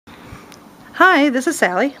Hi, this is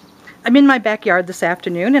Sally. I'm in my backyard this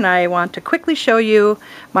afternoon and I want to quickly show you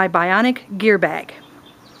my Bionic gear bag.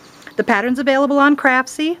 The pattern's available on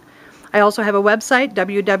Craftsy. I also have a website,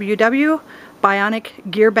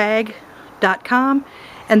 www.bionicgearbag.com,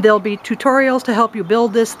 and there'll be tutorials to help you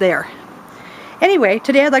build this there. Anyway,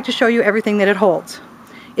 today I'd like to show you everything that it holds.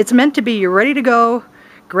 It's meant to be your ready to go,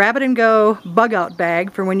 grab it and go bug out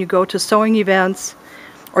bag for when you go to sewing events,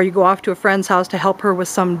 or you go off to a friend's house to help her with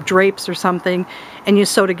some drapes or something and you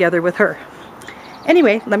sew together with her.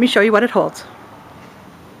 Anyway, let me show you what it holds.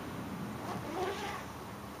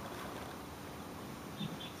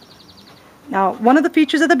 Now, one of the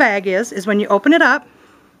features of the bag is when you open it up,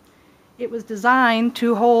 it was designed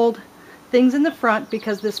to hold things in the front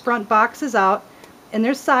because this front box is out and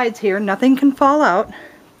there's sides here, nothing can fall out.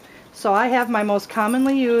 So I have my most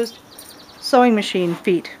commonly used sewing machine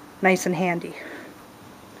feet nice and handy.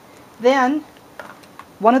 Then,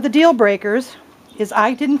 one of the deal breakers is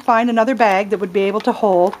I didn't find another bag that would be able to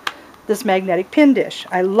hold this magnetic pin dish.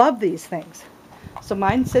 I love these things. So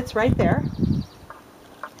mine sits right there.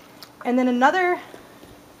 And then another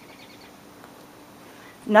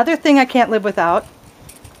thing I can't live without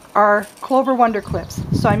are Clover Wonder Clips.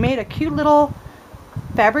 So I made a cute little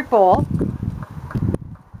fabric bowl.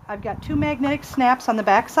 I've got two magnetic snaps on the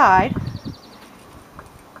back side,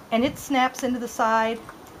 and it snaps into the side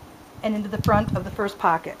and into the front of the first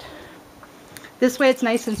pocket. This way it's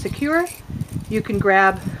nice and secure. You can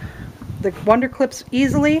grab the Wonder Clips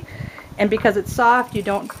easily, and because it's soft you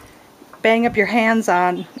don't bang up your hands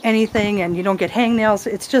on anything and you don't get hangnails.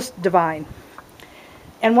 It's just divine.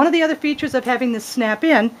 And one of the other features of having this snap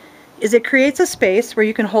in is it creates a space where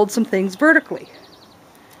you can hold some things vertically.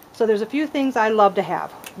 So there's a few things I love to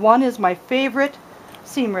have. One is my favorite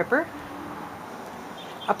seam ripper,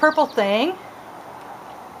 a purple thing.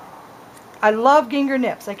 I love Ginger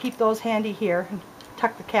nips. I keep those handy here and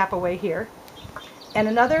tuck the cap away here. And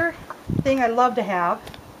another thing I love to have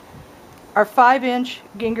are 5-inch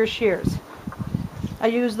Ginger shears. I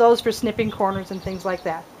use those for snipping corners and things like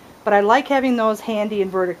that. But I like having those handy and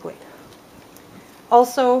vertically.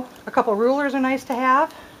 Also, a couple rulers are nice to have.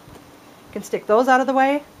 You can stick those out of the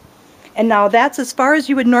way. And now that's as far as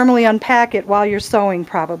you would normally unpack it while you're sewing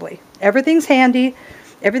probably. Everything's handy.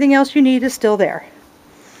 Everything else you need is still there.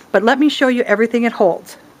 But let me show you everything it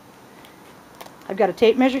holds. I've got a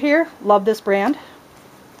tape measure here. Love this brand.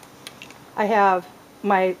 I have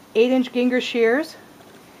my 8-inch Ginger shears.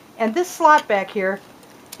 And this slot back here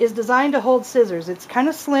is designed to hold scissors. It's kind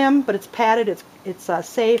of slim, but it's padded. It's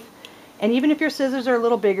safe. And even if your scissors are a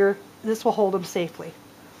little bigger, this will hold them safely.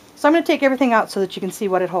 So I'm going to take everything out so that you can see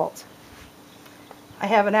what it holds. I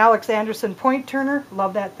have an Alex Anderson point turner.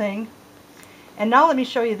 Love that thing. And now let me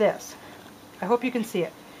show you this. I hope you can see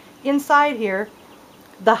it. Inside here,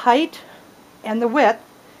 the height and the width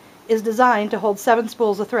is designed to hold 7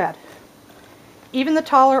 spools of thread. Even the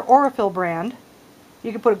taller Aurifil brand,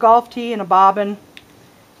 you can put a golf tee and a bobbin,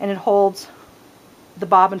 and it holds the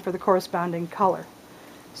bobbin for the corresponding color.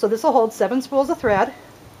 So this will hold 7 spools of thread.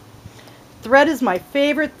 Thread is my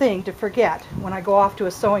favorite thing to forget when I go off to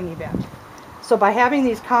a sewing event. So by having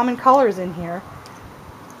these common colors in here,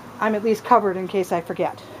 I'm at least covered in case I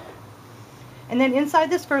forget. And then inside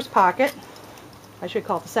this first pocket, I should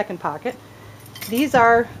call it the second pocket, these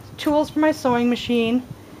are tools for my sewing machine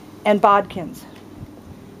and bodkins.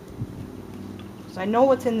 So I know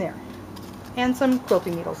what's in there. And some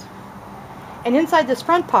quilting needles. And inside this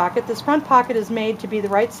front pocket is made to be the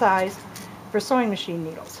right size for sewing machine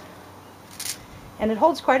needles. And it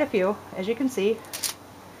holds quite a few, as you can see.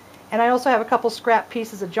 And I also have a couple scrap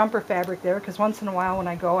pieces of jumper fabric there, because once in a while when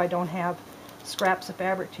I go I don't have scraps of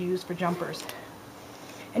fabric to use for jumpers.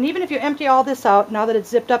 And even if you empty all this out, now that it's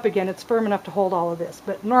zipped up again, it's firm enough to hold all of this.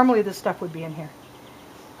 But normally this stuff would be in here.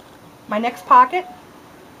 My next pocket,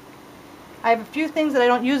 I have a few things that I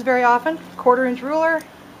don't use very often. 1/4-inch ruler,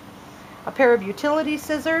 a pair of utility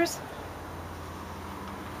scissors,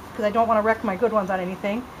 because I don't want to wreck my good ones on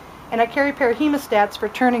anything. And I carry a pair of hemostats for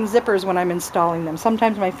turning zippers when I'm installing them.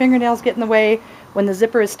 Sometimes my fingernails get in the way when the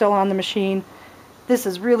zipper is still on the machine. This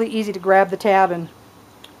is really easy to grab the tab and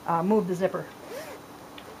move the zipper.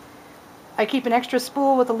 I keep an extra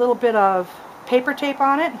spool with a little bit of paper tape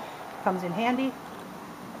on it. Comes in handy.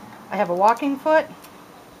 I have a walking foot.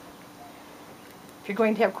 If you're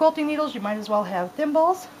going to have quilting needles, you might as well have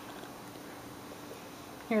thimbles.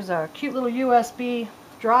 Here's a cute little USB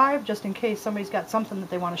drive, just in case somebody's got something that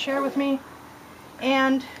they want to share with me.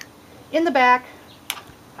 And in the back,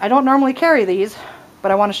 I don't normally carry these,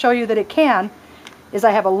 but I want to show you that it can, is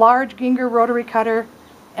I have a large Ginger rotary cutter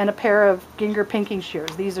and a pair of Ginger pinking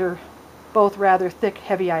shears. These are both rather thick,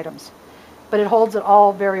 heavy items. but it holds it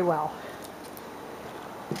all very well.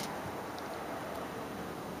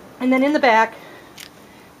 And then in the back,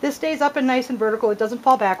 this stays up and nice and vertical. It doesn't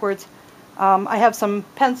fall backwards. I have some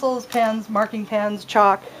pencils, pens, marking pens,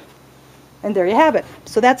 chalk, and there you have it.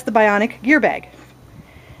 So that's the Bionic gear bag.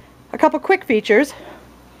 A couple quick features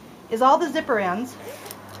is all the zipper ends,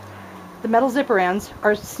 the metal zipper ends,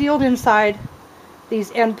 are sealed inside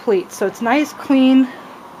these end pleats. So it's nice, clean,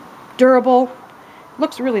 durable,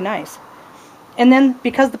 looks really nice. And then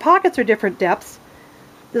because the pockets are different depths,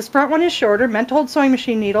 this front one is shorter, meant to hold sewing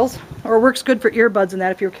machine needles, or works good for earbuds and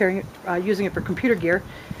that if you're carrying it, using it for computer gear.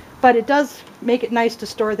 But it does make it nice to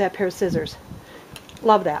store that pair of scissors.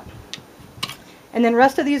 Love that. And then the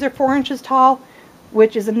rest of these are 4 inches tall,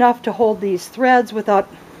 which is enough to hold these threads without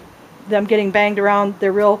them getting banged around.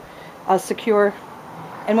 They're real secure.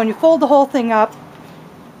 And when you fold the whole thing up,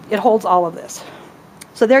 it holds all of this.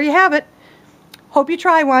 So there you have it. Hope you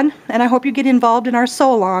try one, and I hope you get involved in our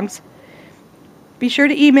sew-alongs. Be sure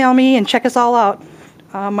to email me and check us all out.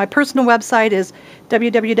 My personal website is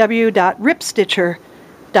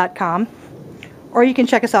www.ripstitcher.com, or you can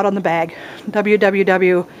check us out on the bag,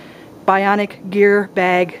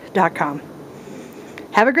 www.bionicgearbag.com.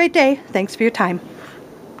 Have a great day. Thanks for your time.